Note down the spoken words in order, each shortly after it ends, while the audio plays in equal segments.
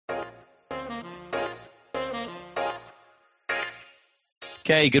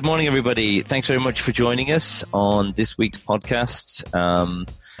Okay, good morning, everybody. Thanks very much for joining us on this week's podcast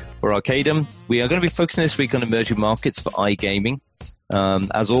for Arcadem. We are going to be focusing this week on emerging markets for iGaming.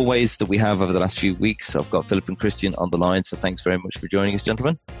 As always, that we have over the last few weeks, I've got Philip and Christian on the line, so thanks very much for joining us,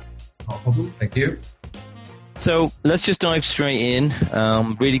 gentlemen. No problem. Thank you. So let's just dive straight in.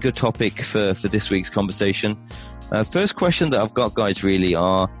 Really good topic for this week's conversation. First question that I've got, guys, really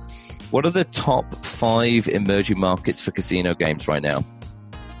are, what are the top 5 emerging markets for casino games right now?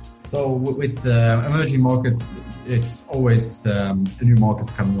 So with emerging markets, it's always new markets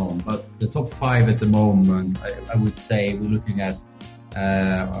coming on. But the top 5 at the moment, I would say we're looking at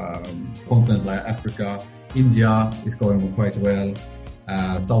continent like Africa. India is going quite well.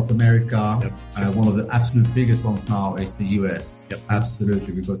 South America, one of the absolute biggest ones now is the US. Yep.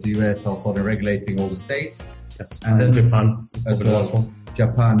 Absolutely, because the US are sort of regulating all the states. Yes. And then Japan as well.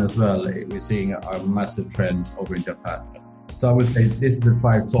 Japan as well. We're seeing a massive trend over in Japan. So I would say this is the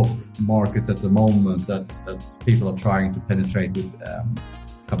 5 top markets at the moment that people are trying to penetrate with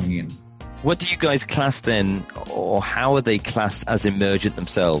coming in. What do you guys class then, or how are they classed as emergent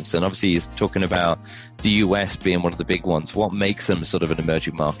themselves? And obviously he's talking about the US being one of the big ones. What makes them sort of an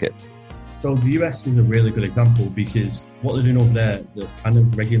emerging market? So the US is a really good example because what they're doing over there, they're kind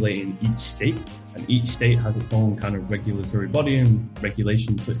of regulating each state, and each state has its own kind of regulatory body and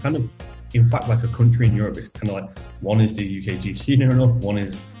regulation. So it's kind of, in fact, like a country in Europe. It's kind of like one is the UKGC near enough, one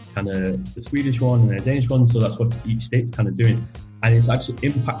is kind of the Swedish one and the Danish one. So that's what each state's kind of doing. And it's actually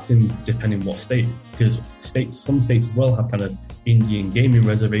impacting depending what state, because some states as well have kind of Indian gaming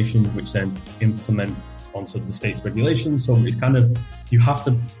reservations, which then implement onto the state's regulations. So it's kind of, you have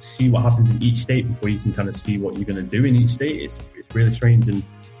to see what happens in each state before you can kind of see what you're going to do in each state. It's really strange. And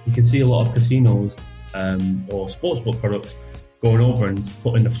you can see a lot of casinos or sportsbook products going over and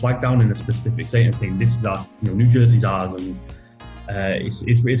putting the flag down in a specific state and saying, this is our, New Jersey's ours. And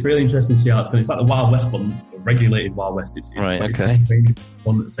it's really interesting to see how it's going. It's like the Wild West, but regulated Wild West. It's right, okay. It's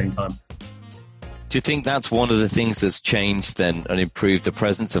fun at the same time. Do you think that's one of the things that's changed then and improved the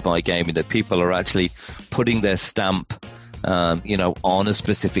presence of iGaming, that people are actually putting their stamp, on a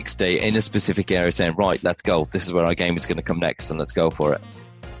specific state, in a specific area, saying, right, let's go. This is where iGaming is going to come next, and let's go for it.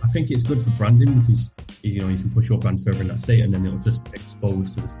 I think it's good for branding because, you can push your brand further in that state, and then it'll just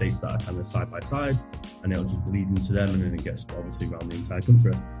expose to the states that are kind of side by side, and it'll just bleed into them, and then it gets obviously around the entire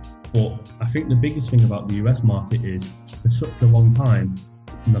country. But I think the biggest thing about the US market is for such a long time,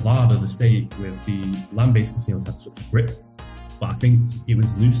 Nevada, the state with the land-based casinos, had such a grip. But I think it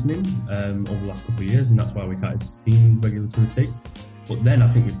was loosening over the last couple of years, and that's why we kind of seen regulatory states. But then I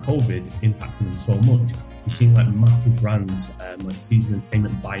think with COVID impacting them so much, you've seen like massive brands like Caesar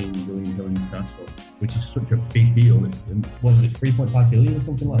Entertainment buying William Hill International, which is such a big deal. What was it, 3.5 billion or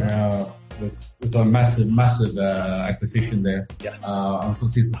something like that? Yeah, it's a massive acquisition there. Yeah. And for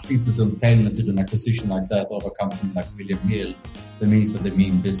Caesar Entertainment to do an acquisition like that of a company like William Hill, that means that they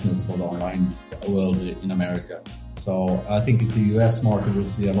mean business for the online world in America. So I think in the US market we'll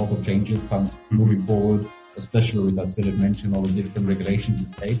see a lot of changes moving forward, especially with, as Philip mentioned, all the different regulations in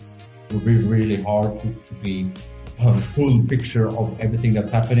states. It will be really hard to have a full picture of everything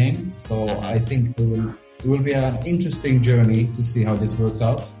that's happening. So I think it will be an interesting journey to see how this works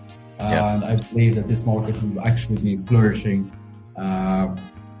out. And I believe that this market will actually be flourishing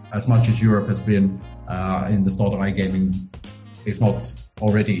as much as Europe has been in the start of iGaming, if not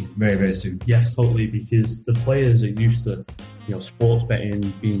already very, very soon. Yes, totally, because the players are used to, sports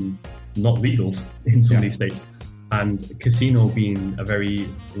betting being not legal in some of these states, and casino being a very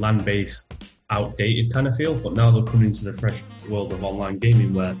land-based, outdated kind of feel. But now they're coming into the fresh world of online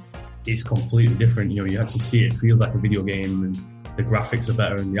gaming where it's completely different. You actually see it feels like a video game, and the graphics are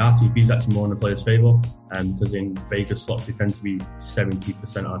better, and the RTP is actually more in the player's favor. And because in Vegas slots, they tend to be 70%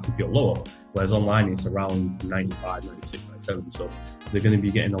 RTP or lower, whereas online it's around 95, 96, 97. So they're going to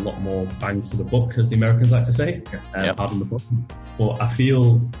be getting a lot more bang for the buck, as the Americans like to say. Pardon the buck. But I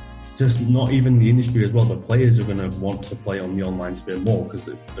feel just not even the industry as well, but players are going to want to play on the online sphere more because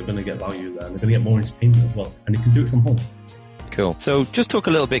they're going to get value there, and they're going to get more entertainment as well, and they can do it from home. Cool. So just talk a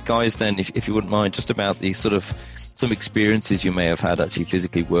little bit, guys, then, if you wouldn't mind, just about the sort of some experiences you may have had actually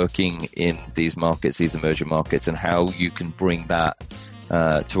physically working in these markets, these emerging markets, and how you can bring that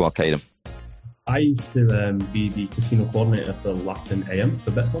to Arcadem. I used to be the casino coordinator for Latin AM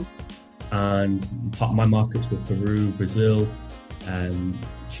for Betson, and part of my markets were Peru, Brazil,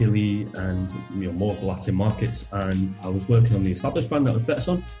 Chile, and more of the Latin markets. And I was working on the established brand that was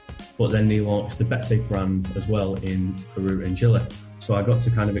Betson, but then they launched the BetSafe brand as well in Peru and Chile. So I got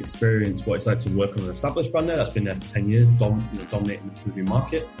to kind of experience what it's like to work on an established brand there that's been there for 10 years, dominating the Peruvian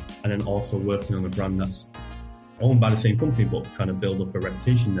market, and then also working on a brand that's owned by the same company, but trying to build up a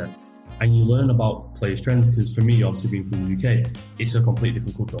reputation there. And you learn about players' trends, because for me, obviously being from the UK, it's a completely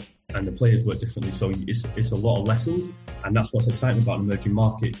different culture, and the players work differently. So it's a lot of lessons, and that's what's exciting about an emerging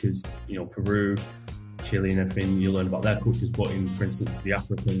market, because, you know, Peru, Chile and everything, you learn about their cultures, but in, for instance, the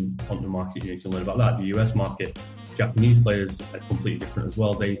African continent market, you can learn about that. The US market, Japanese players are completely different as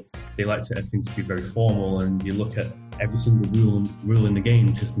well. They like everything to be very formal, and you look at every single rule in the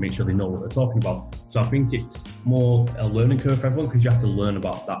game just to make sure they know what they're talking about. So I think it's more a learning curve for everyone, because you have to learn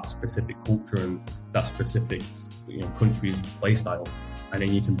about that specific culture and that specific, you know, country's play style, and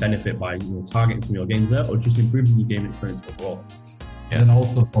then you can benefit by, you know, targeting some of your games there, or just improving your game experience overall. Yeah. And then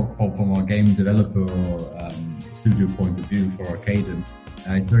also from a game developer or studio point of view for Arcadem,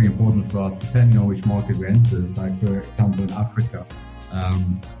 it's very important for us, depending on which market we enter. Like, for example, in Africa,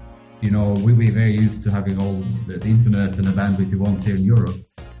 you know, we're very used to having all the internet and the bandwidth you want here in Europe,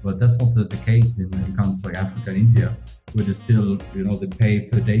 but that's not the case in countries like Africa and India, where they still, you know, they pay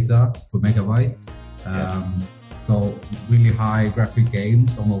per data, per megabytes. So really high graphic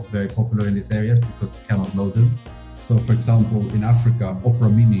games are not very popular in these areas because you cannot load them. So, for example, in Africa, Opera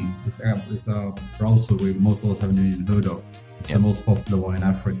Mini is a browser we most of us haven't even heard of. It's the most popular one in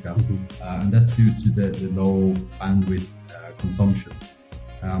Africa, and that's due to the low bandwidth consumption.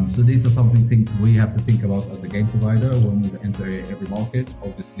 So these are things we have to think about as a game provider when we enter every market.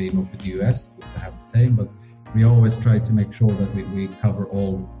 Obviously, not with the US, which I have the same, but we always try to make sure that we cover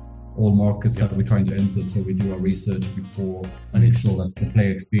all markets that we're trying to enter, so we do our research before and make sure that the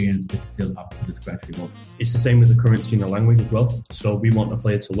player experience is still up to the scratch we want. It's the same with the currency and the language as well. So we want a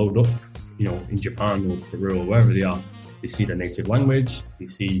player to load up, you know, in Japan or Peru or wherever they are. They see their native language, they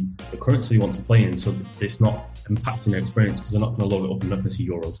see the currency they want to play in, so it's not impacting their experience, because they're not going to load it up and not going to see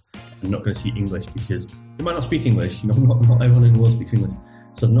euros and not going to see English, because they might not speak English. You know, not everyone in the world speaks English,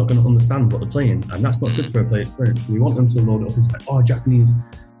 so they're not going to understand what they're playing, and that's not good for a player experience. So we want them to load it up and say, oh, Japanese.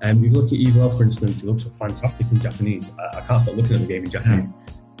 If you look at Evil, for instance, it looks fantastic in Japanese. I can't stop looking at the game in Japanese.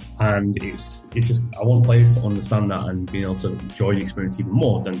 And it's just, I want players to understand that and being able to enjoy the experience even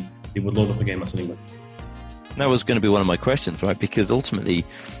more than they would load up a game that's in English. That was going to be one of my questions, right? Because ultimately,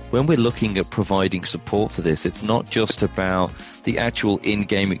 when we're looking at providing support for this, it's not just about the actual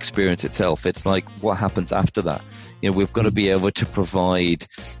in-game experience itself. It's like what happens after that. You know, we've got to be able to provide,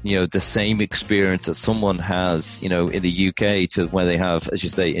 you know, the same experience that someone has, you know, in the UK to where they have, as you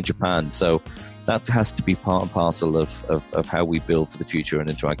say, in Japan. So that has to be part and parcel of how we build for the future and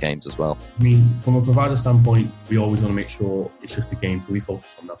into our games as well. I mean, from a provider standpoint, we always want to make sure it's just the game, so we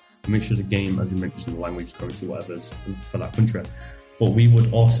focus on that. We make sure the game, as you mentioned, the language, currency, whatever is for that country. But we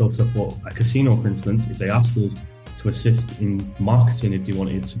would also support a casino, for instance, if they ask us to assist in marketing, if they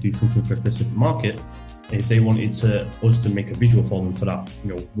wanted to do something for a specific market, if they wanted us to make a visual for them for that,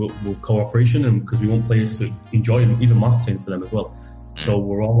 you know, we'll cooperation, and because we want players to enjoy them, even marketing for them as well. So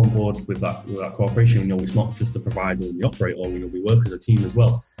we're all on board with that cooperation. You know, it's not just the provider and the operator. You know, we work as a team as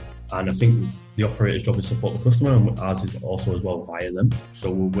well. And I think the operator's job is to support the customer, and ours is also as well via them.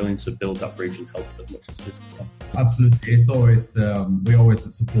 So we're willing to build that bridge and help as much as possible. Absolutely, it's always we always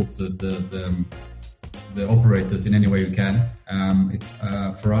support the operators in any way we can.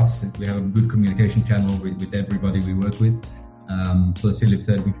 For us, we have a good communication channel with everybody we work with. So as Philip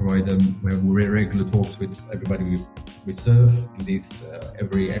said, we provide them. We have regular talks with everybody we serve in these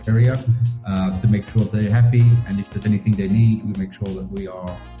every area to make sure they're happy, and if there's anything they need, we make sure that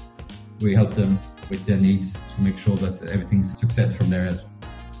we help them with their needs to make sure that everything's a success from their end.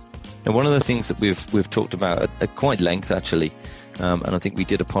 And one of the things that we've talked about at quite length, actually, and I think we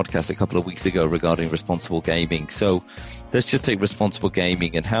did a podcast a couple of weeks ago regarding responsible gaming. So let's just take responsible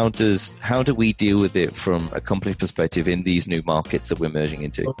gaming, and how do we deal with it from a company perspective in these new markets that we're merging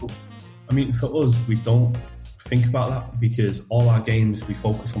into? I mean, for us, we don't think about that, because all our games, we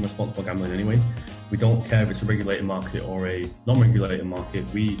focus on responsible gambling anyway. We don't care if it's a regulated market or a non-regulated market.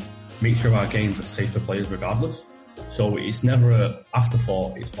 We make sure our games are safe for players regardless. So it's never an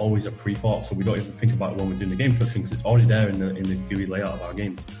afterthought, it's always a pre-thought. So we don't even think about it when we're doing the game production, because it's already there in the GUI layout of our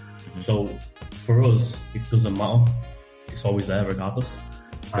games. So for us, it doesn't matter. It's always there regardless.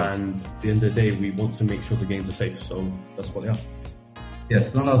 And at the end of the day, we want to make sure the games are safe. So that's what they are.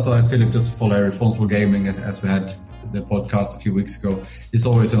 Yes, and also as Philip just follow responsible gaming, as we had the podcast a few weeks ago, it's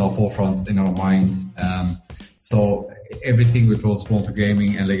always in our forefront, in our minds. So everything with responsible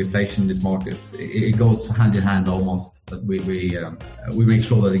gaming and legislation in these markets, it goes hand in hand almost. That we make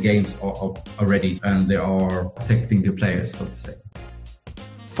sure that the games are ready and they are protecting the players, so to say.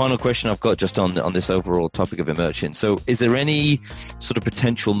 Final question I've got just on this overall topic of immersion. So is there any sort of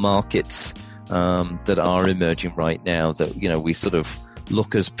potential markets that are emerging right now that, you know, we sort of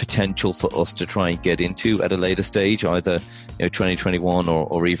look as potential for us to try and get into at a later stage, either 2021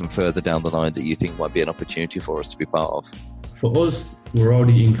 or even further down the line, that you think might be an opportunity for us to be part of? For us, we're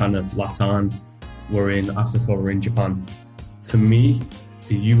already in kind of LATAM, we're in Africa, we're in Japan. For me,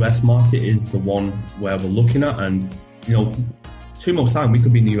 the US market is the one where we're looking at, and 2 months time we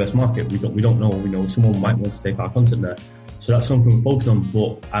could be in the US market. We don't know. Someone might want to take our content there. So that's something we're focusing on,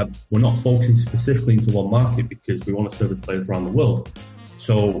 but we're not focusing specifically into one market because we want to service players around the world.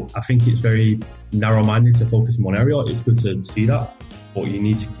 So I think it's very narrow-minded to focus in one area. It's good to see that, but you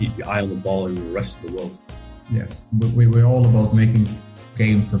need to keep your eye on the ball in the rest of the world. Yes, we're all about making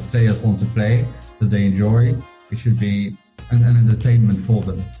games that players want to play, that they enjoy. It should be an entertainment for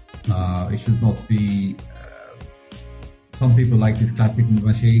them. It should not be... some people like these classic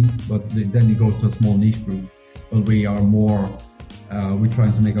machines, but then you go to a small niche group. But we are more, we're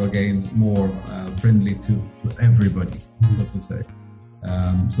trying to make our games more friendly to everybody, so to say.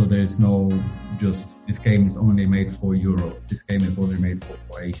 So there is no just, this game is only made for Europe, this game is only made for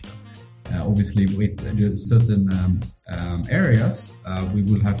Asia. Obviously, with certain areas, we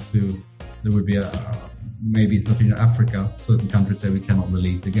will have to, there will be maybe especially in Africa, certain countries where we cannot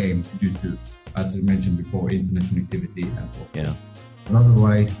release the games due to, as we mentioned before, internet connectivity and so forth. Yeah. But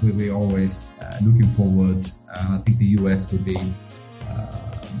otherwise, we're always looking forward. I think the US would be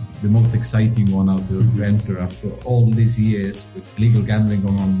the most exciting one out to enter after all these years with illegal gambling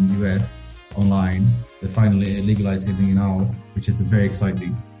going on in the US online. They're finally legalizing it now, which is very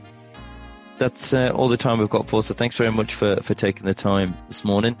exciting. That's all the time we've got for. So thanks very much for taking the time this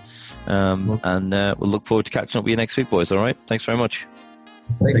morning. And we'll look forward to catching up with you next week, boys. All right. Thanks very much.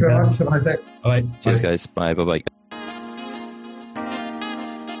 Thank you very much. Have a nice day. All right. Cheers, guys. Bye. Bye-bye.